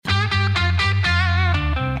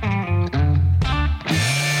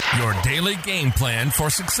only game plan for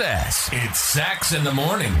success. It's Sax in the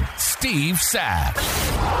Morning. Steve Sax.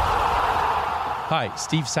 Hi,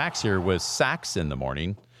 Steve Sax here with Sax in the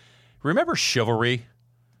Morning. Remember chivalry?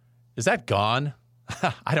 Is that gone?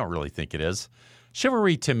 I don't really think it is.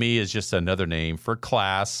 Chivalry to me is just another name for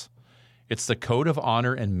class. It's the code of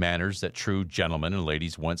honor and manners that true gentlemen and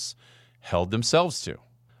ladies once held themselves to.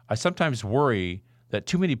 I sometimes worry that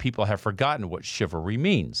too many people have forgotten what chivalry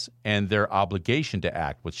means and their obligation to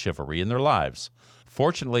act with chivalry in their lives.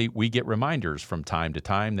 Fortunately, we get reminders from time to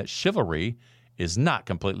time that chivalry is not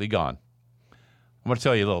completely gone. I'm going to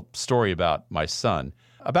tell you a little story about my son.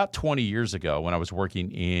 About 20 years ago, when I was working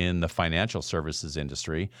in the financial services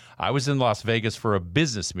industry, I was in Las Vegas for a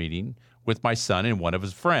business meeting with my son and one of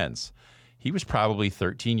his friends. He was probably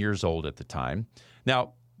 13 years old at the time.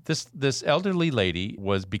 Now, this elderly lady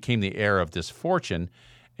became the heir of this fortune,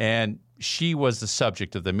 and she was the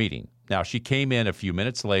subject of the meeting. Now, she came in a few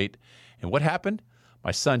minutes late, and what happened?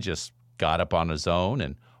 My son just got up on his own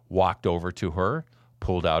and walked over to her,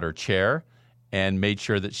 pulled out her chair, and made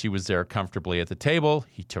sure that she was there comfortably at the table.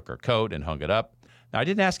 He took her coat and hung it up. Now, I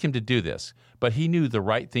didn't ask him to do this, but he knew the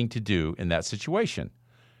right thing to do in that situation.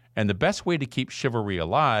 And the best way to keep chivalry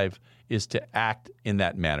alive is to act in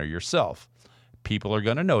that manner yourself. People are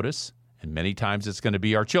going to notice, and many times it's going to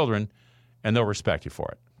be our children, and they'll respect you for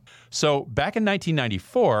it. So back in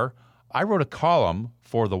 1994, I wrote a column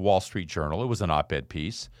for the Wall Street Journal. It was an op-ed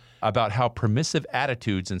piece about how permissive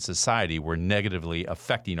attitudes in society were negatively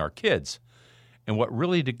affecting our kids. And what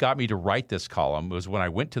really got me to write this column was when I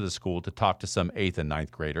went to the school to talk to some 8th and 9th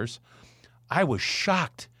graders. I was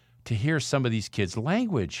shocked to hear some of these kids'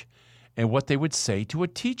 language and what they would say to a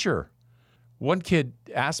teacher. One kid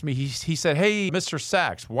asked me, he said, "Hey, Mr.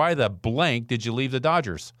 Sax, why the blank did you leave the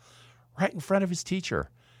Dodgers?" Right in front of his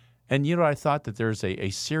teacher. And you know, I thought that there's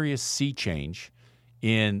a serious sea change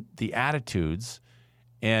in the attitudes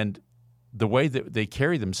and the way that they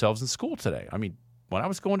carry themselves in school today. I mean, when I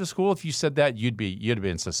was going to school, if you said that, you'd have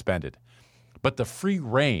been suspended. But the free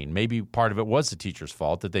reign, maybe part of it was the teacher's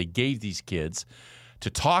fault, that they gave these kids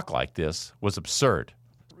to talk like this was absurd.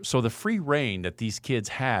 So the free reign that these kids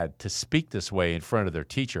had to speak this way in front of their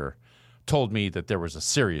teacher told me that there was a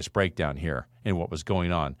serious breakdown here in what was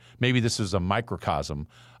going on. Maybe this is a microcosm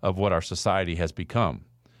of what our society has become.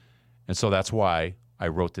 And so that's why I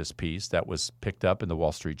wrote this piece that was picked up in the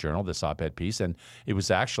Wall Street Journal, this op-ed piece. And it was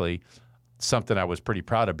actually something I was pretty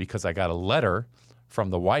proud of because I got a letter from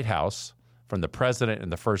the White House, from the president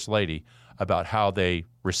and the first lady, about how they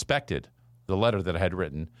respected the letter that I had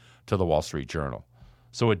written to the Wall Street Journal.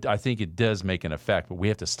 So I think it does make an effect, but we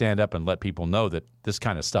have to stand up and let people know that this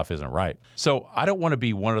kind of stuff isn't right. So I don't want to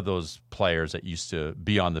be one of those players that used to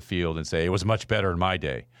be on the field and say, it was much better in my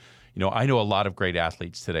day. You know, I know a lot of great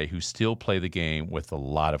athletes today who still play the game with a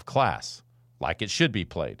lot of class, like it should be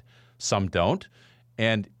played. Some don't,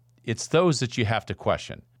 and it's those that you have to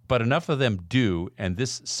question. But enough of them do, and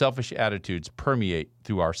this selfish attitudes permeate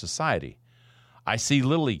through our society. I see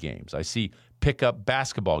Little League games. I see pickup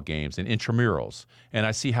basketball games and intramurals, and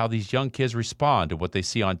I see how these young kids respond to what they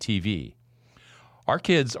see on TV. Our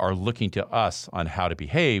kids are looking to us on how to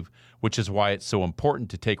behave, which is why it's so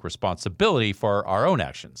important to take responsibility for our own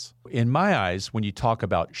actions. In my eyes, when you talk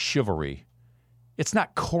about chivalry, it's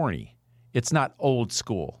not corny. It's not old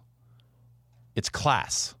school. It's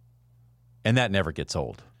class. And that never gets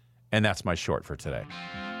old. And that's my short for today.